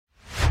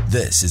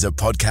This is a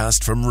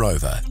podcast from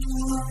Rover.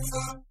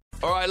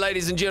 All right,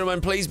 ladies and gentlemen,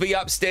 please be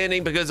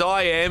upstanding because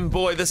I am.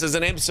 Boy, this is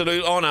an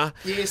absolute honour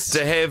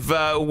to have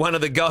one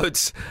of the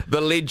GOATs, the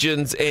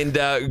legends, and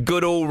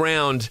good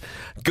all-round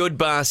good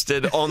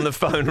bastard on the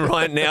phone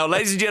right now.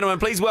 Ladies and gentlemen,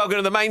 please welcome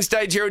to the main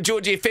stage here at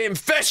George FM,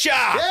 Fisher!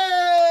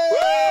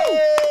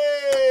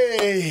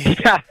 Yay!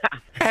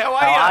 How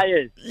are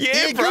you? you?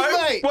 Yeah, bro.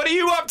 Good, mate. What are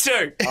you up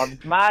to?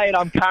 Mate,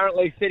 I'm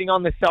currently sitting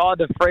on the side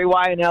of the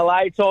freeway in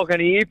LA talking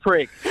to you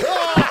pricks.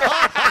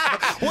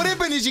 What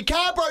happened? Is your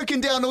car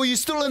broken down or are you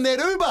still in that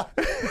Uber?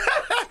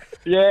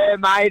 Yeah,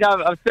 mate,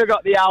 I've still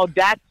got the old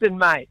Datsun,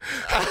 mate.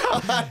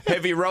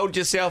 Have you rolled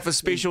yourself a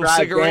special Broke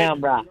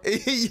cigarette? down, bruh.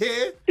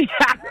 Yeah.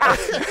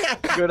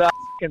 Good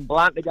fucking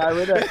blunt to go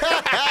with it.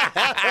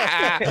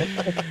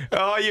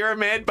 Oh, you're a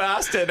mad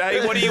bastard,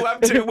 eh? What are you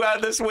up to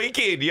this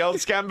weekend, you old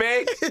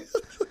scumbag?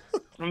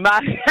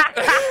 Mate,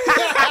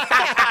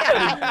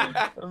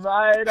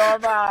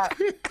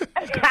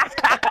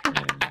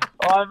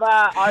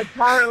 I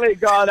currently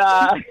got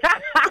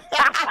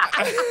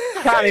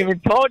can't even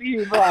talk to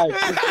you, bro.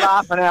 Just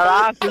laughing our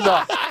asses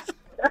off.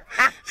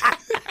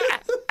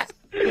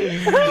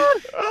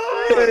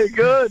 Pretty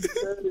good.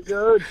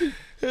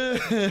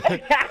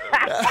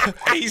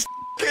 He's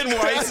f***ing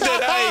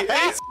wasted, eh?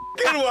 He's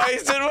f***ing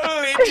wasted. What a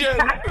legend.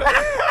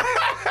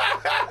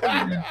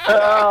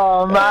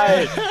 Oh,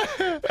 mate.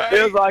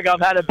 Feels like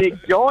I've had a big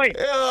joint.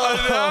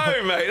 I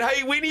know, mate.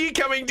 Hey, when are you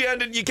coming down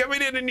to... You're coming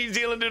down to New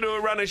Zealand to do a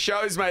run of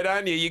shows, mate,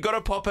 aren't you? You got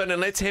to pop in and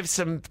let's have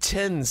some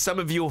tins, some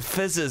of your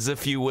fizzes,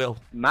 if you will.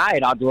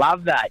 Mate, I'd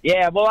love that.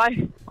 Yeah, well,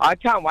 I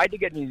can't wait to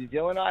get to New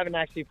Zealand. I haven't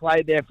actually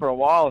played there for a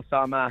while, so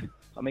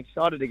I'm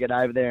excited to get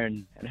over there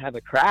and have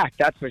a crack,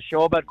 that's for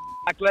sure. But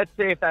let's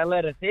see if they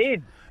let us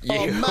in.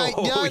 Oh, mate,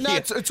 no, yeah.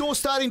 it's all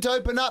starting to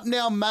open up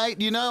now,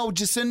 mate. You know,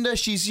 Jacinda,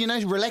 she's,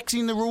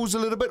 relaxing the rules a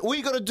little bit. All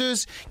you got to do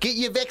is get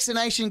your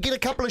vaccination, get a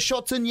couple of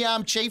shots in your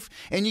arm, Chief,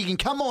 and you can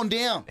come on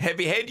down.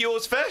 Have you had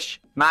yours, Fish?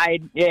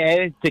 Mate,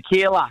 yeah,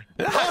 tequila.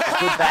 Good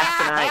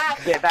vaccinate.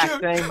 Get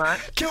vaccine,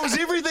 mate. Kills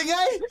everything,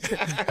 eh?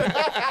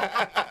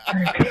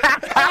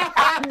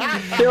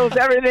 Kills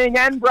everything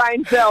and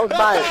brain cells,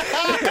 mate.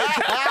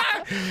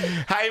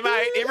 Hey,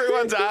 mate,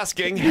 everyone's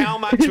asking how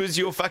much was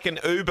your fucking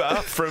Uber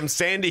from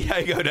San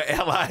Diego to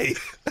LA?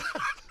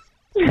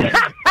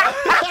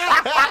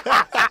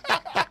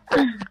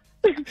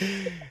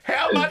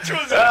 How much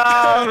was it?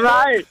 Oh,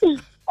 mate.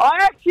 I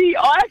actually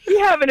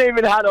haven't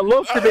even had a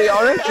look, to be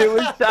honest. It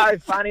was so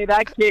funny.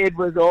 That kid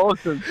was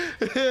awesome.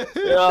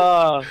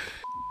 Oh,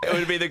 It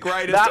would be the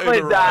greatest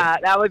Uber ride.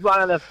 that was one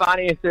of the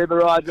funniest Uber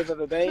rides I've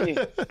ever been in.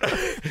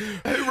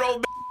 Who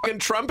rolled the fucking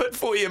trumpet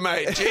for you,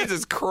 mate?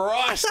 Jesus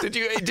Christ.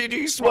 Did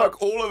you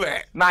smoke all of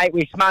that? Mate,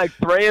 we smoked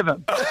 3 of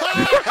them.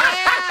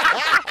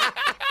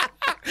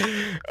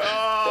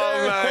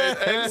 Oh, mate,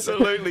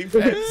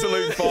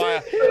 absolute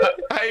fire.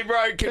 Hey,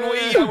 bro, can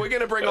we're going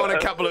to bring on a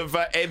couple of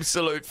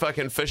absolute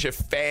fucking Fisher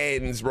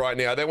fans right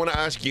now. They want to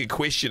ask you a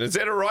question. Is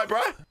that all right,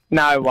 bro?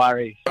 No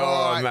worries. Oh,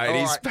 All right,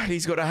 mate, all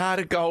he's got a heart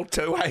of gold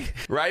too, hey?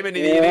 Raymond, are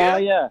you there?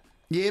 Yeah.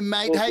 Yeah,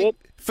 mate. All Hey, good.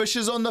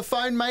 Fisher's on the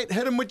phone, mate.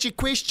 Hit him with your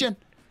question.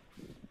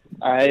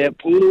 Hey,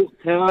 Paul,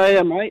 how are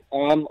you, mate?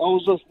 I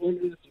was just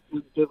wondering if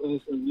you could give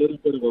us a little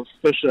bit of a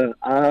Fisher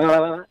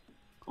on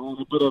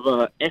a bit of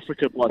a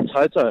Africa by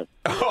Toto.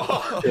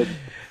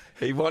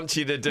 He wants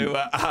you to do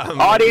a...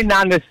 I didn't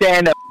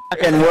understand the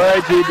fucking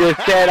words you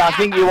just said. I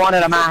think you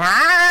wanted a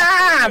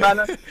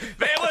That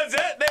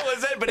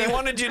was it, but he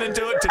wanted you to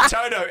do it to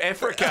Toto,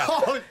 Africa.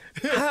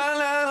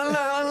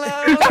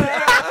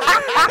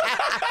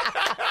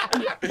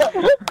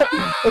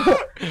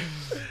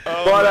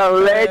 What a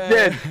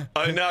legend.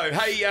 I know.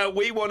 Hey,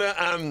 we want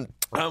to...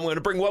 I'm going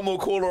to bring one more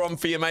caller on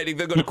for you, mate.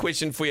 They've got a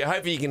question for you.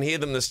 Hopefully you can hear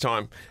them this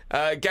time.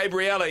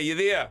 Gabriella, are you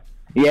there?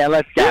 Yeah,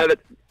 let's go.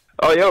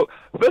 Oh, yo,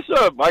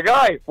 Fisher, my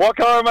guy, what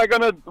colour am I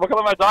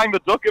dyeing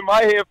the duck in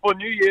my hair for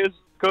New Year's?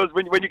 Because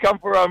when you come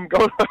for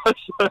Gold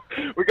Rush,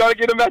 we got to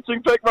get a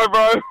matching pick, my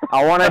bro.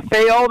 I want to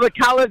see all the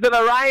colours of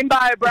the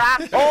rainbow,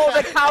 bruh. All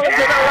the colours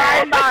of the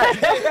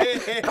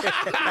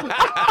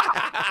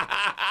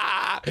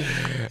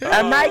rainbow.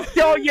 And make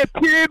sure your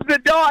pubes are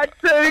dyed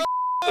too.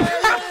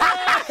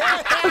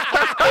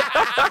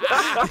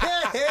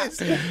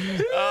 Yes.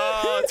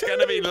 Oh, it's going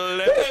to be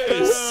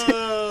delicious.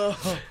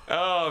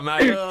 Oh,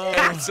 mate,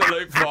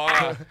 absolute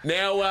fire.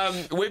 Now,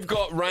 we've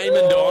got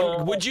Raymond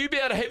on. Would you be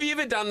able to, have you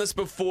ever done this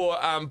before,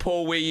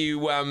 Paul, where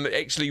you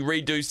actually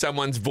redo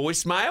someone's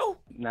voicemail?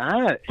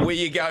 No. Where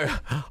you go,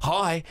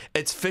 hi,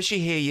 it's Fishy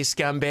here, you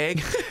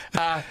scumbag.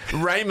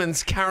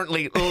 Raymond's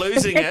currently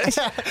losing it.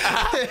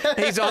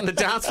 He's on the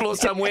dance floor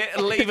somewhere.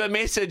 Leave a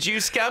message, you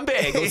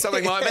scumbag, or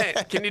something like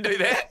that. Can you do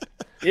that?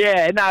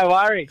 Yeah, no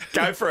worries.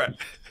 Go for it.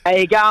 How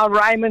you going?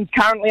 Raymond's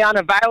currently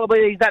unavailable.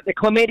 He's at the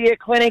chlamydia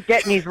clinic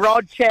getting his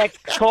rod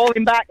checked. Call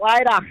him back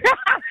later.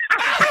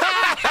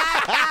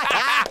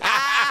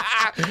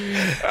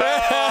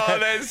 Oh,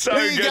 that's so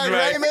There you good, go,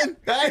 mate. Raymond.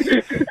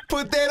 Hey,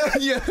 put that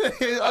on your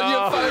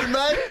phone,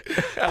 mate.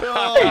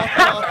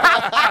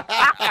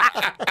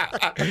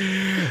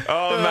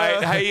 Oh,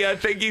 mate. Hey,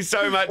 thank you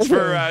so much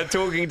for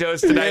talking to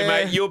us today, Yeah.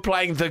 mate. You're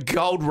playing the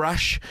Gold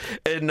Rush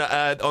on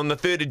the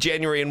 3rd of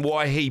January in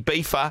Waihi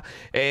Beefer,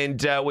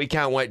 and we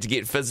can't wait to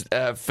get fizz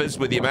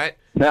with you, mate.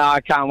 No,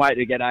 I can't wait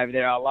to get over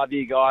there. I love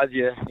you guys.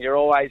 You're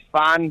always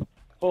fun,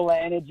 full of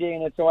energy,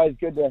 and it's always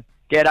good to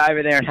get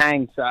over there and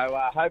hang. So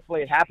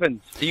hopefully it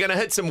happens. You're going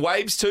to hit some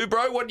waves too,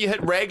 bro? What do you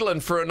hit Raglan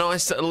for a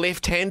nice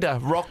left-hander,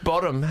 rock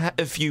bottom,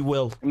 if you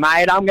will?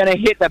 Mate, I'm going to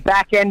hit the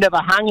back end of a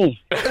hungy.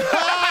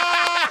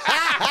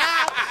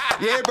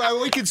 Yeah, bro,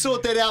 we can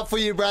sort that out for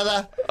you,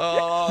 brother.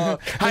 Oh,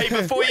 hey,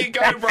 before you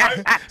go, bro,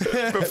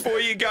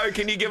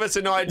 can you give us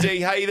an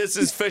ID? Hey, this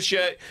is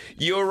Fisher.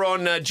 You're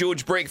on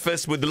George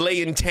Breakfast with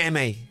Lee and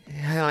Tammy.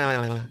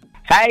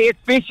 Hey, it's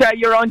Fisher.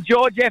 You're on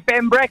George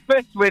FM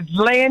Breakfast with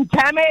Lee and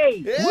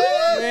Tammy.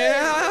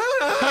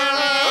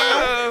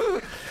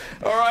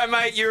 All right,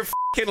 mate, you're a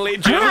f***ing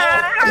legend.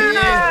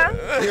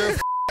 Yeah, you're a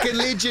f***ing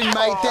legend,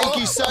 mate. Thank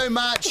you so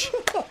much.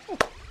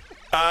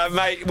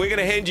 Mate, we're going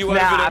to hand you over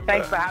to...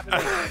 Thanks for having me.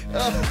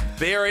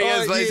 There he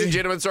is, ladies yeah. and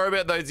gentlemen. Sorry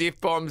about those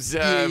F-bombs.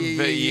 But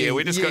yeah,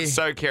 we just got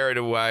so carried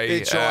away.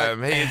 That's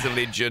right. He is a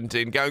legend.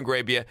 And go and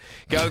grab your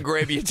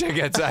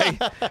tickets, eh?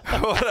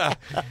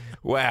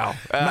 Wow.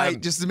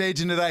 Mate, just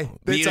imagine it, eh?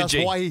 That's us,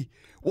 energy.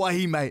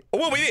 Waihi, mate.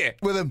 We'll be there.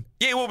 With him.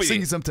 Yeah, we'll be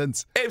Sing there. some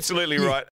tunes. Absolutely right.